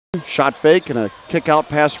Ejim, shot fake and a kick out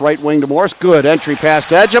pass right wing to Morris. Good entry pass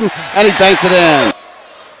to Ejim, and he banked it in.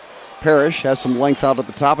 Parrish has some length out at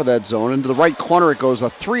the top of that zone. Into the right corner it goes, a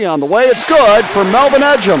three on the way. It's good for Melvin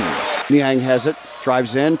Ejim. Niang has it,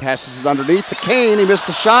 drives in, passes it underneath to Kane. He missed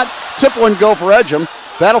the shot. Tip one go for Ejim.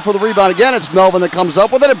 Battle for the rebound again. It's Melvin that comes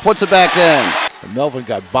up with it and puts it back in. And Melvin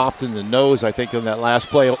got bopped in the nose, I think, in that last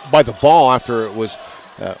play by the ball after it was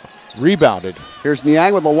rebounded. Here's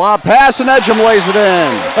Niang with a lob pass, and Ejim lays it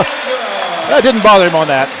in. That didn't bother him on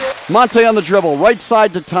that. Monte on the dribble, right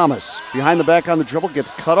side to Thomas. Behind the back on the dribble,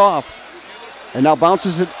 gets cut off. And now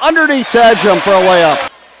bounces it underneath to Ejim for a layup.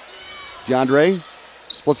 DeAndre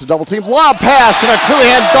splits the double team. Lob pass and a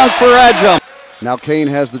two-hand dunk for Ejim. Now Kane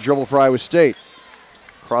has the dribble for Iowa State.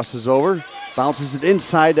 Crosses over, bounces it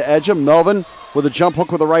inside to Ejim. Melvin with a jump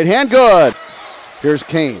hook with the right hand. Good. Here's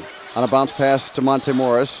Kane on a bounce pass to Monte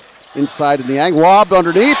Morris. Inside to Niang, lobbed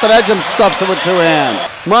underneath, and Ejim stuffs it with two hands.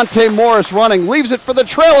 Monte Morris running, leaves it for the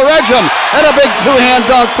trailer Ejim, and a big two-hand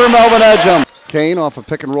dunk for Melvin Ejim. Kane off a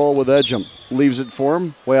pick and roll with Ejim, leaves it for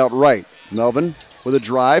him, way out right. Melvin with a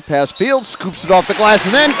drive, pass field, scoops it off the glass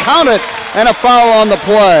and in, count it, and a foul on the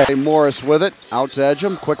play. Morris with it, out to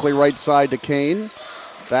Ejim, quickly right side to Kane.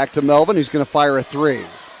 Back to Melvin, he's gonna fire a three.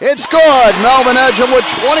 It's good, Melvin Ejim with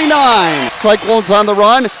 29. Cyclones on the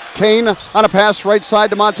run. Kane on a pass right side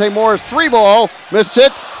to Monte Morris. Three ball, missed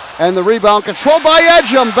it. And the rebound controlled by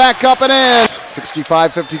Ejim, back up and in.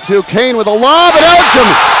 65-52, Kane with a lob and Ejim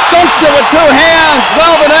dunks it with two hands,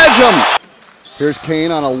 Melvin Ejim. Here's Kane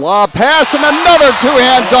on a lob pass and another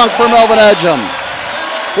two-hand dunk for Melvin Ejim.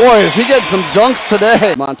 Boy, is he getting some dunks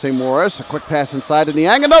today. Monte Morris, a quick pass inside to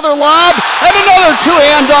Niang, another lob and another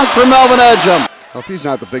two-hand dunk for Melvin Ejim. Well, if he's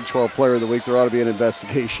not the Big 12 Player of the Week, there ought to be an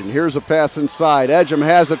investigation. Here's a pass inside. Ejim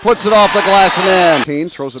has it, puts it off the glass and in. Kane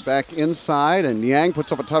throws it back inside, and Niang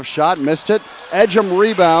puts up a tough shot, missed it. Ejim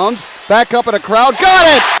rebounds, back up in a crowd, got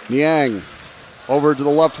it! Niang over to the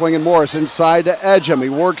left wing and Morris inside to Ejim. He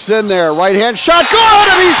works in there, right hand shot, good,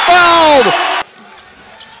 and he's fouled!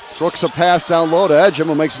 Brooks a pass down low to Ejim,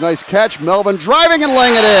 who makes a nice catch. Melvin driving and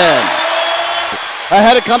laying it in.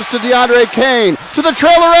 Ahead it comes to DeAndre Kane. To the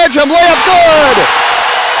trailer Ejim, layup good!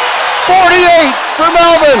 48 for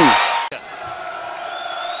Melvin.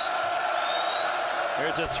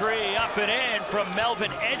 There's a three up and in from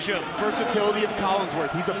Melvin Ejim. Versatility of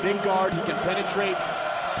Collinsworth. He's a big guard. He can penetrate.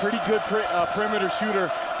 Pretty good perimeter shooter,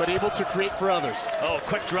 but able to create for others. Oh,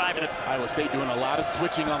 quick drive. Iowa State doing a lot of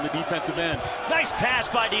switching on the defensive end. Nice pass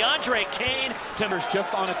by DeAndre Kane.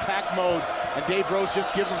 Just on attack mode, and Dave Rose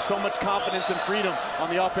just gives him so much confidence and freedom on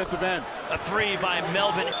the offensive end. A three by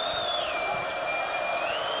Melvin.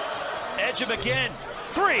 Ejim again.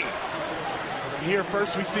 Three. Here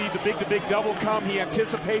first we see the big double come. He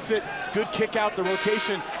anticipates it. Good kick out the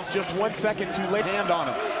rotation. Just 1 second too late. Hand on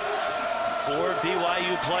him. Four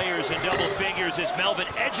BYU players in double figures is Melvin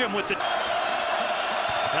Ejim with the...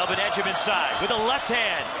 Melvin Ejim inside with a left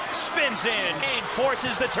hand. Spins in. Kane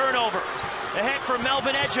forces the turnover. Ahead for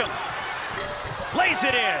Melvin Ejim. Lays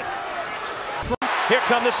it in. Here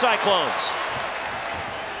come the Cyclones.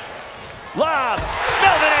 Lob.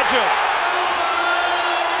 Melvin Ejim.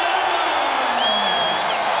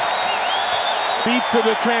 Beats to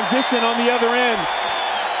the transition on the other end.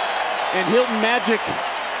 And Hilton Magic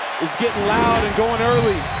is getting loud and going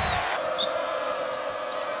early.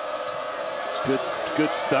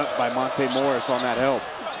 Good stunt by Monte Morris on that help.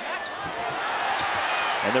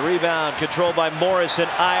 And the rebound controlled by Morris in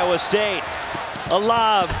Iowa State. A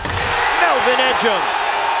lob. Melvin Ejim.